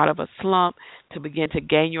get you out of a slump, to begin to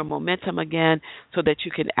gain your momentum again, so that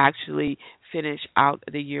you can actually finish out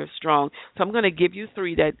the year strong. So I'm going to give you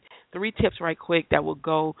three tips right quick that will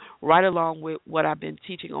go right along with what I've been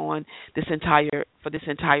teaching on this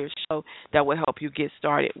entire show, that will help you get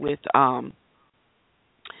started with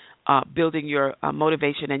building your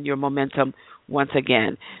motivation and your momentum once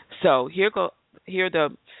again. So here are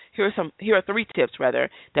three tips rather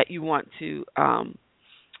that you want to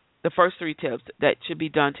the first three tips that should be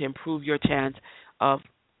done to improve your chance of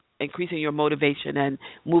increasing your motivation and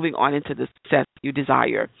moving on into the success you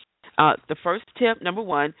desire. The first tip, number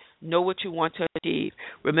one, know what you want to achieve.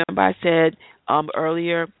 Remember I said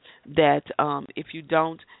earlier that if you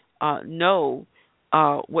don't know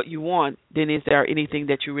what you want, then is there anything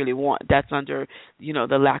that you really want? That's under,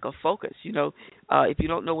 the lack of focus. If you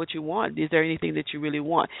don't know what you want, is there anything that you really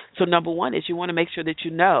want? So number one is you want to make sure that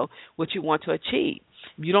you know what you want to achieve.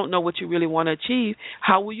 If you don't know what you really want to achieve,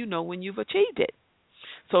 how will you know when you've achieved it?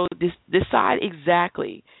 So decide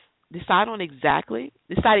exactly on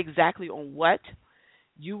what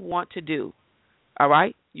you want to do. All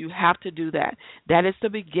right? You have to do that. That is the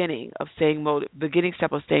beginning step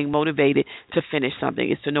of staying motivated to finish something,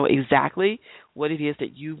 is to know exactly what it is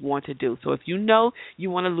that you want to do. So if you know you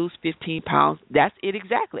want to lose 15 pounds, that's it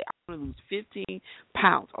exactly. I want to lose 15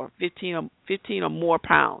 pounds or 15 or more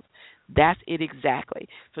pounds. That's it exactly.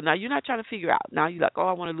 So now you're not trying to figure out. Now you're like,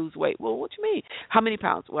 I want to lose weight. Well, what do you mean? How many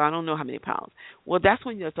pounds? Well, I don't know how many pounds. Well, that's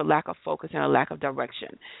when there's a lack of focus and a lack of direction.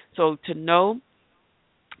 So to know,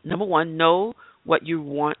 number one, know what you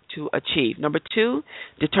want to achieve. Number two,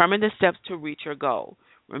 determine the steps to reach your goal.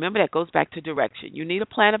 Remember, that goes back to direction. You need a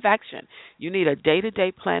plan of action. You need a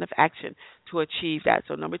day-to-day plan of action to achieve that.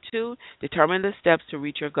 So number two, determine the steps to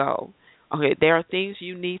reach your goal. Okay, there are things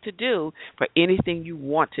you need to do for anything you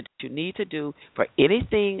want to do. You need to do for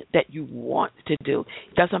anything that you want to do.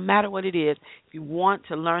 It doesn't matter what it is. If you want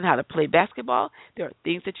to learn how to play basketball, there are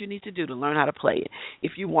things that you need to do to learn how to play it.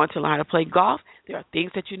 If you want to learn how to play golf, there are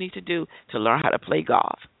things that you need to do to learn how to play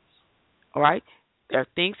golf. All right? There are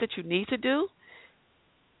things that you need to do,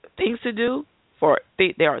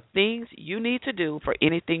 there are things you need to do for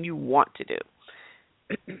anything you want to do.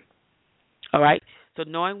 All right? So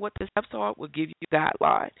knowing what the steps are will give you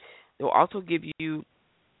guidelines. It will also give you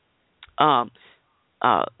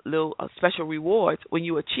little special rewards when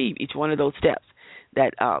you achieve each one of those steps.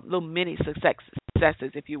 That little mini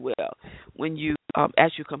successes, if you will, when you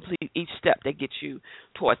as you complete each step that gets you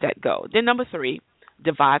towards that goal. Then number three,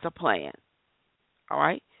 devise a plan. All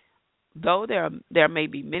right. Though there may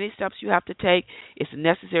be many steps you have to take, it's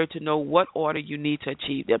necessary to know what order you need to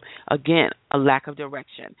achieve them. Again, a lack of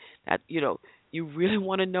direction. That you really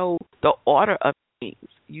want to know the order of things.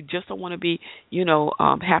 You just don't want to be,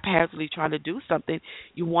 haphazardly trying to do something.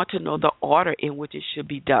 You want to know the order in which it should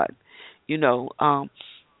be done.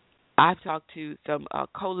 I've talked to some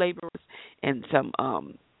co-laborers and some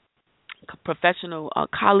professional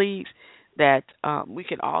colleagues that we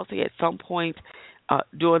can all say at some point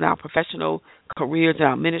during our professional careers and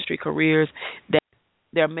our ministry careers that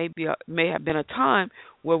there may have been a time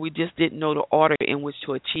where we just didn't know the order in which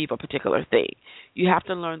to achieve a particular thing. You have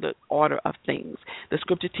to learn the order of things. The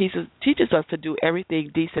scripture teaches us to do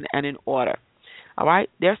everything decent and in order. All right?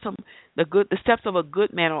 The steps of a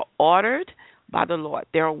good man are ordered by the Lord.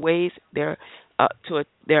 There are ways they're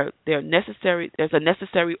necessary. There's a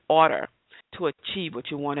necessary order to achieve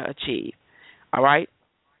what you want to achieve. All right?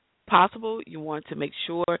 Possible, you want to make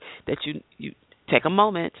sure that you take a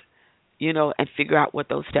moment, and figure out what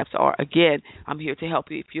those steps are. Again, I'm here to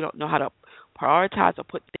help you. If you don't know how to prioritize or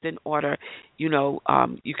put things in order, you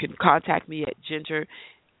can contact me at Ginger,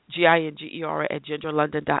 Ginger at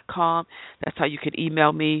gingerlondon.com. That's how you can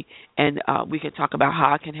email me, and we can talk about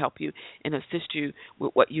how I can help you and assist you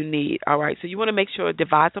with what you need. All right. So you want to make sure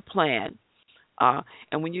devise a plan,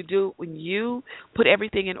 and when you put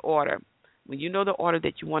everything in order. When you know the order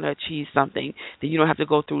that you want to achieve something, then you don't have to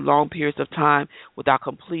go through long periods of time without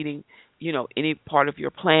completing, any part of your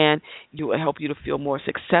plan. It will help you to feel more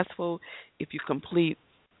successful if you complete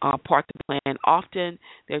parts of the plan often.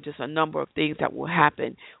 There are just a number of things that will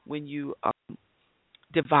happen when you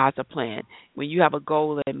devise a plan. When you have a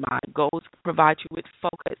goal in mind, goals provide you with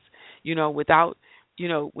focus. Without,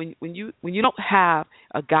 when you don't have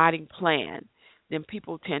a guiding plan, then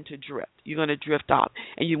people tend to drift. You're going to drift off.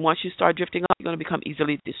 And once you start drifting off, you're going to become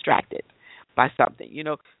easily distracted by something,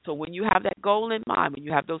 So when you have that goal in mind, when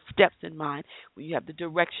you have those steps in mind, when you have the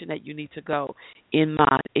direction that you need to go in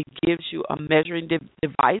mind, it gives you a measuring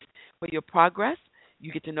device for your progress.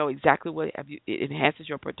 You get to know exactly it enhances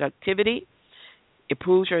your productivity,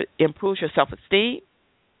 improves your self-esteem,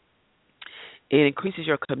 it increases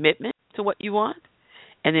your commitment to what you want.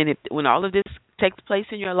 And then when all of this takes place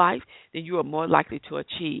in your life, then you are more likely to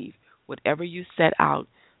achieve whatever you set out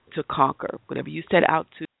to conquer, whatever you set out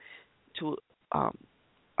to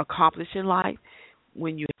accomplish in life.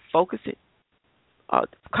 When you focus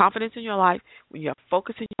confidence in your life, when you have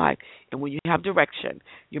focus in your life, and when you have direction,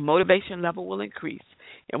 your motivation level will increase.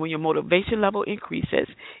 And when your motivation level increases,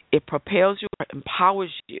 it propels you or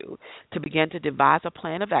empowers you to begin to devise a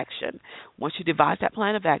plan of action. Once you devise that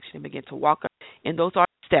plan of action and begin to walk in those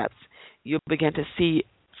steps, you'll begin to see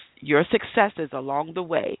your successes along the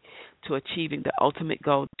way to achieving the ultimate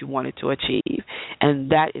goal that you wanted to achieve.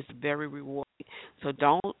 And that is very rewarding. So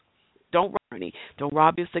don't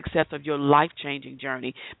rob your success of your life-changing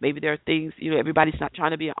journey. Maybe there are things, everybody's not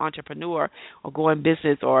trying to be an entrepreneur or go in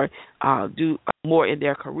business or do more in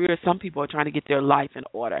their career. Some people are trying to get their life in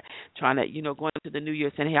order, trying to, going into the new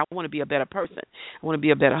year saying, hey, I want to be a better person. I want to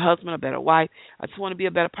be a better husband, a better wife. I just want to be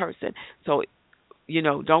a better person. So,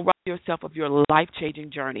 don't rob yourself of your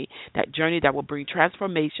life-changing journey, that journey that will bring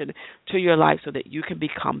transformation to your life so that you can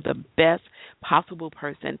become the best possible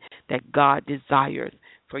person that God desires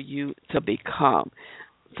for you to become.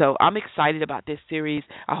 So I'm excited about this series.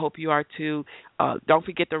 I hope you are too. Don't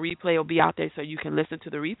forget the replay will be out there so you can listen to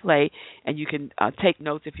the replay and you can take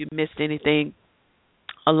notes if you missed anything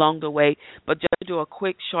along the way. But just to do a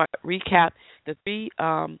quick, short recap, the three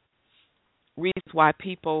reasons why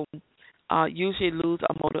people usually lose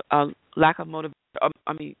lack of motivation.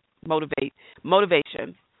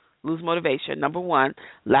 Lose motivation. Number one,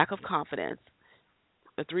 lack of confidence.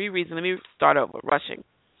 The three reasons. Let me start over. Rushing.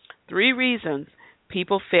 3 reasons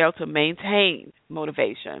people fail to maintain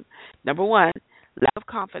motivation. Number one, lack of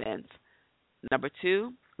confidence. Number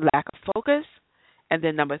 2, lack of focus. And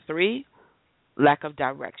then number 3, lack of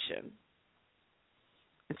direction.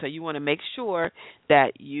 And so you want to make sure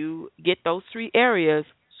that you get those 3 areas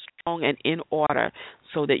strong and in order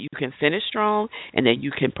so that you can finish strong and then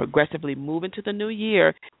you can progressively move into the new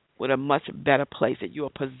year with a much better place, that you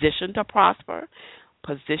are positioned to prosper,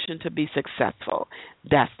 positioned to be successful.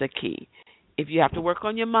 That's the key. If you have to work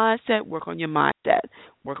on your mindset, work on your mindset.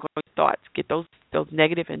 Work on your thoughts. Get those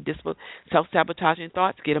negative and self-sabotaging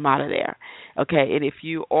thoughts, get them out of there. Okay, and if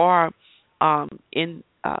you are in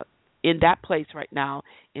that place right now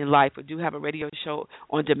in life, we do have a radio show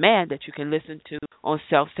on demand that you can listen to on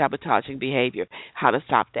self-sabotaging behavior, how to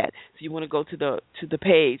stop that. So you want to go to the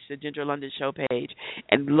page, the Ginger London Show page,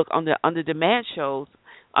 and look on the on-demand shows,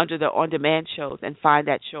 under the on-demand shows, and find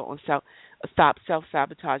that show on stop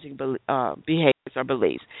self-sabotaging behaviors or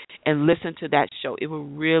beliefs, and listen to that show. It will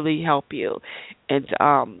really help you. And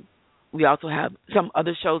we also have some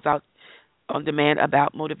other shows out on demand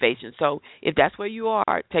about motivation. So if that's where you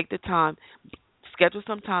are, take the time, schedule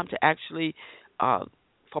some time to actually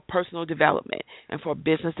for personal development and for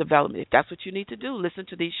business development. If that's what you need to do, listen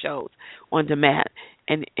to these shows on demand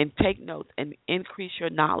and take notes and increase your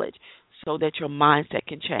knowledge so that your mindset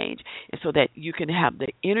can change and so that you can have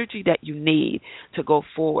the energy that you need to go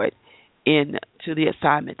forward into the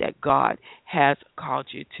assignment that God has called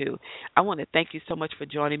you to. I want to thank you so much for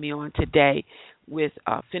joining me on today with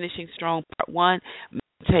Finishing Strong Part 1,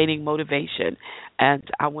 Maintaining Motivation. And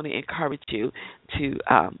I want to encourage you to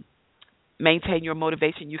maintain your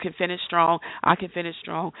motivation. You can finish strong. I can finish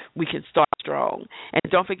strong. We can start strong.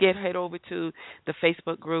 And don't forget, head over to the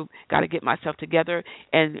Facebook group, Got to Get Myself Together,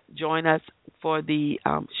 and join us for the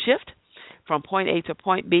shift from point A to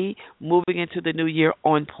point B, moving into the new year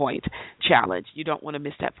on point challenge. You don't want to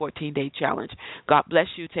miss that 14-day challenge. God bless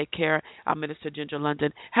you. Take care. I'm Minister Ginger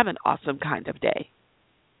London. Have an awesome kind of day.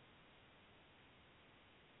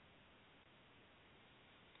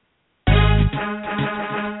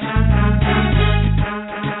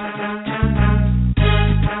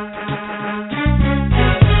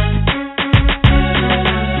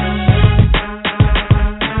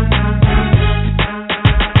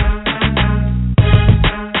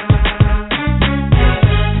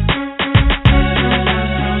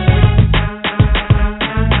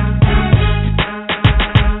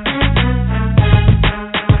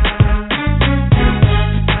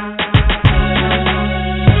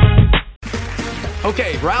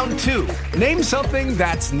 Okay, round 2. Name something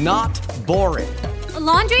that's not boring. A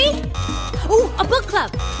laundry? Ooh, a book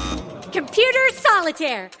club. Computer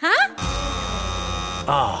solitaire, huh?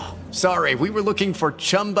 Ah, sorry, we were looking for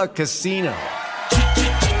Chumba Casino.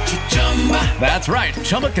 That's right,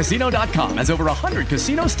 ChumbaCasino.com has over 100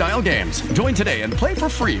 casino-style games. Join today and play for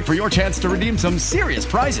free for your chance to redeem some serious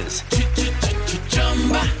prizes.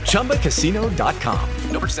 ChumbaCasino.com.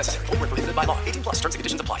 No purchase necessary. Void where prohibited by law. 18+ terms and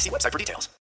conditions apply. See website for details.